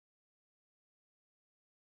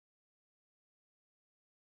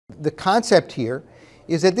The concept here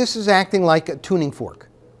is that this is acting like a tuning fork.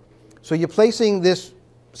 So you're placing this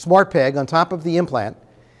smart peg on top of the implant,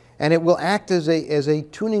 and it will act as a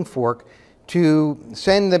tuning fork to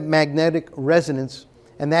send the magnetic resonance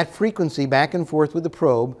and that frequency back and forth with the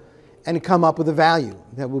probe and come up with a value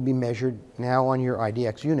that will be measured now on your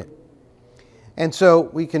IDX unit. And so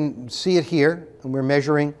we can see it here, and we're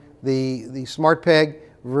measuring the smart peg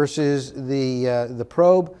versus the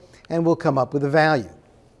probe, and we'll come up with a value.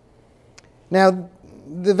 Now,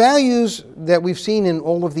 the values that we've seen in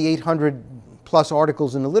all of the 800 plus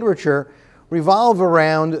articles in the literature revolve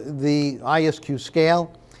around the ISQ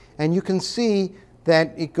scale, and you can see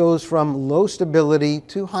that it goes from low stability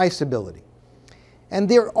to high stability. And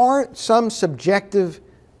there are some subjective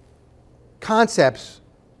concepts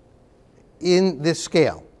in this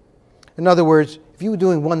scale. In other words, if you were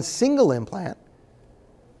doing one single implant,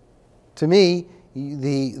 to me,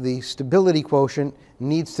 the stability quotient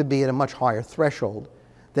needs to be at a much higher threshold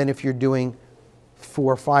than if you're doing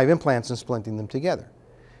 4 or 5 implants and splinting them together.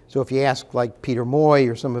 So if you ask like Peter Moy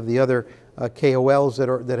or some of the other KOLs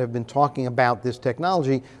that have been talking about this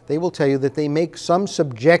technology, they will tell you that they make some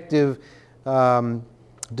subjective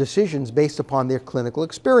decisions based upon their clinical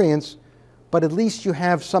experience, but at least you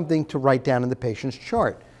have something to write down in the patient's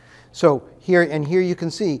chart. So here you can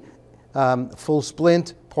see full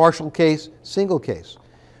splint, partial case, single case.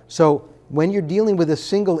 So when you're dealing with a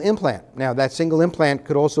single implant, now that single implant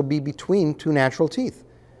could also be between 2 natural teeth.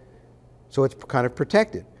 So it's kind of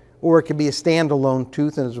protected. Or it could be a standalone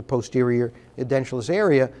tooth and there's a posterior edentulous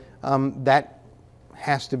area.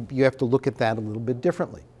 You have to look at that a little bit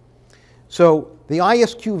differently. So the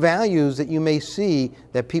ISQ values that you may see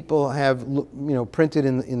that people have printed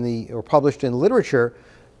or published in the literature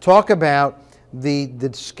talk about the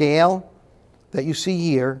scale that you see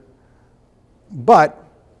here, but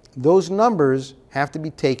those numbers have to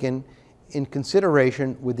be taken in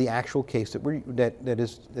consideration with the actual case that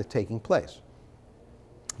is taking place.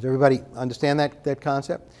 Does everybody understand that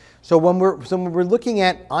concept? So when we're looking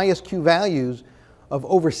at ISQ values of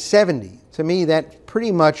over 70, to me that's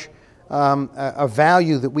pretty much a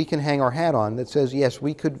value that we can hang our hat on that says, yes,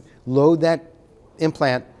 we could load that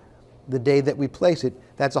implant the day that we place it.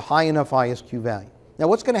 That's a high enough ISQ value. Now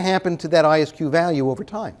what's going to happen to that ISQ value over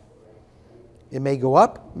time? It may go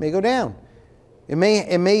up, it may go down. It may,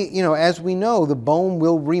 as we know, the bone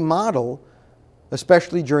will remodel,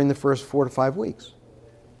 especially during the first 4 to 5 weeks.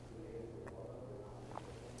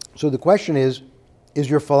 So the question is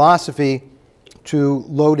your philosophy to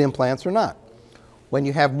load implants or not? When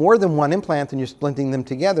you have more than one implant and you're splinting them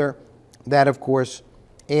together, that of course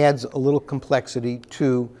adds a little complexity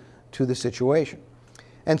to the situation.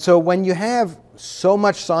 And so when you have so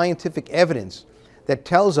much scientific evidence that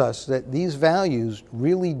tells us that these values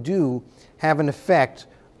really do have an effect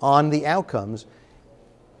on the outcomes,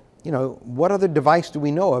 what other device do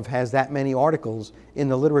we know of has that many articles in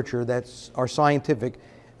the literature that are scientific,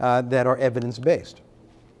 that are evidence-based?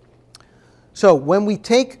 So when we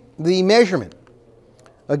take the measurement,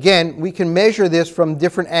 again, we can measure this from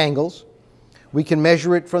different angles. We can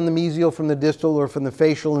measure it from the mesial, from the distal, or from the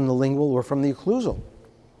facial and the lingual, or from the occlusal.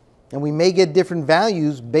 And we may get different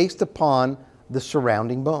values based upon the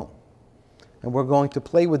surrounding bone. And we're going to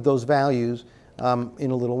play with those values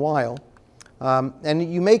in a little while.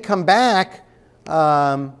 And you may come back,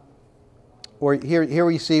 or here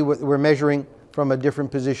we see what we're measuring from a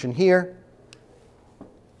different position here.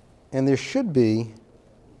 And there should be,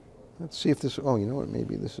 let's see if this, oh, you know what,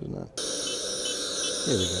 maybe this is not.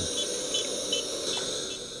 Here we go.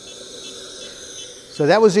 So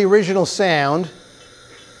that was the original sound,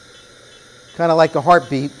 kind of like a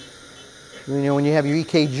heartbeat, when you have your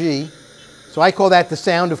EKG. So I call that the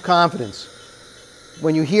sound of confidence.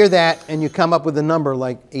 When you hear that and you come up with a number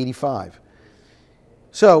like 85.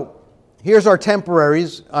 So here's our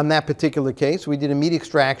temporaries on that particular case. We did immediate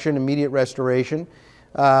extraction, immediate restoration.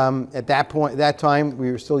 At that time,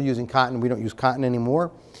 we were still using cotton. We don't use cotton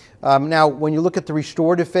anymore. Now, when you look at the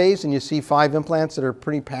restorative phase and you see 5 implants that are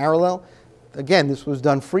pretty parallel, again, this was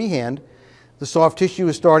done freehand. The soft tissue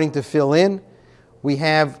is starting to fill in. We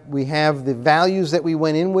have the values that we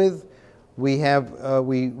went in with. We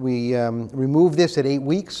remove this at 8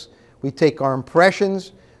 weeks. We take our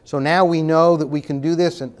impressions. So now we know that we can do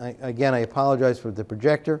this. And again, I apologize for the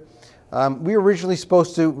projector. We were originally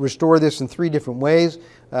supposed to restore this in 3 different ways.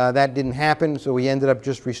 That didn't happen, so we ended up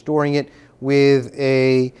just restoring it with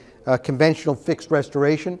a conventional fixed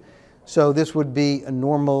restoration. So this would be a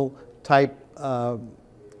normal type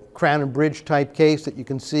crown and bridge type case that you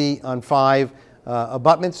can see on 5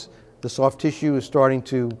 abutments. The soft tissue is starting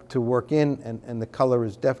to work in, and the color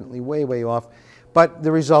is definitely way, way off. but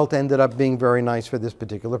the result ended up being very nice for this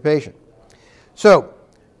particular patient. So,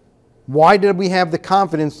 why did we have the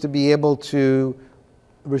confidence to be able to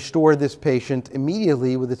restore this patient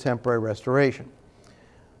immediately with a temporary restoration?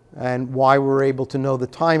 And why we're able to know the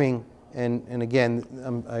timing, and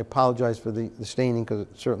again, I apologize for the staining, because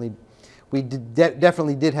certainly we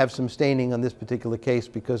definitely did have some staining on this particular case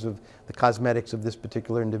because of the cosmetics of this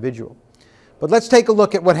particular individual. But let's take a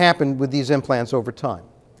look at what happened with these implants over time.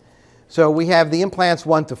 So we have the implants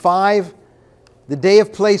 1 to 5. The day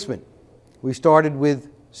of placement, we started with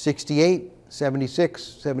 68, 76,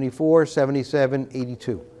 74, 77,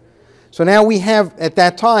 82. So now we have, at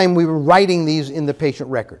that time, we were writing these in the patient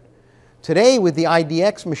record. Today, with the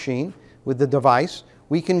IDX machine, with the device,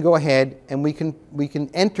 we can go ahead and we can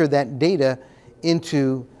enter that data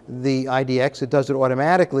into the IDX. It does it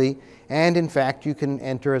automatically, and in fact, you can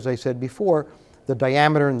enter, as I said before, the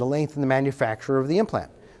diameter and the length and the manufacturer of the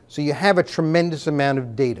implant. So you have a tremendous amount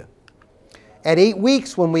of data. At 8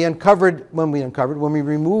 weeks, when we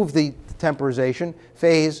removed the temporization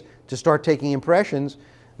phase to start taking impressions,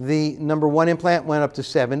 the number 1 implant went up to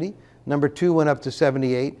 70, number 2 went up to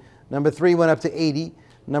 78, number 3 went up to 80,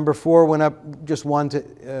 number 4 went up just 1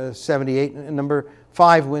 to 78, and number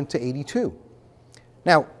 5 went to 82.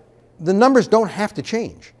 Now, the numbers don't have to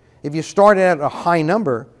change. If you start at a high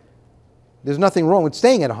number, there's nothing wrong with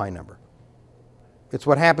staying at a high number. It's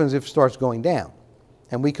what happens if it starts going down.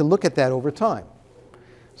 And we can look at that over time.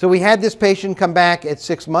 So we had this patient come back at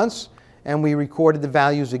 6 months, and we recorded the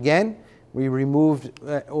values again. We removed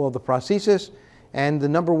all the prosthesis, and the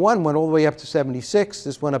number 1 went all the way up to 76.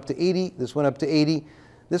 This went up to 80. This went up to 80.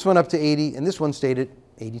 This went up to 80, and this one stayed at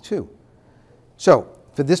 82. So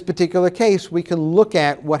for this particular case, we can look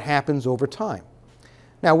at what happens over time.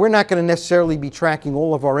 Now, we're not going to necessarily be tracking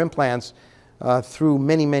all of our implants through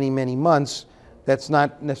many, many, many months. That's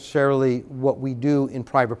not necessarily what we do in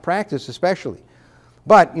private practice, especially.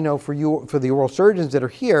 But, you know, for the oral surgeons that are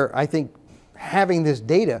here, I think having this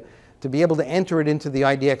data to be able to enter it into the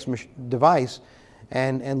IDX device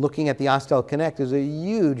and looking at the Osstell Connect is a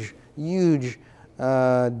huge, huge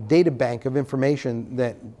data bank of information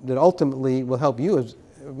that ultimately will help you, as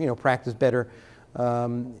you know, practice better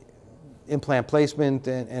implant placement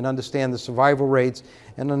and understand the survival rates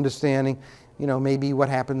and understanding, you know, maybe what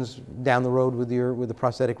happens down the road with the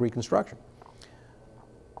prosthetic reconstruction.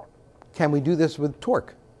 Can we do this with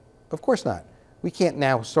torque? Of course not. We can't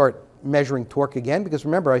now start measuring torque again, because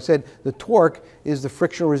remember I said the torque is the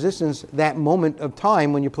frictional resistance that moment of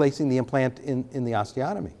time when you're placing the implant in the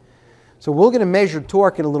osteotomy. So we're going to measure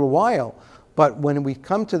torque in a little while, but when we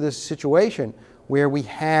come to this situation where we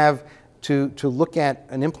have to look at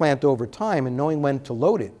an implant over time and knowing when to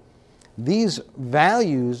load it, these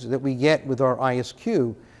values that we get with our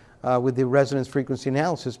ISQ, with the resonance frequency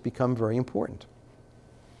analysis, become very important.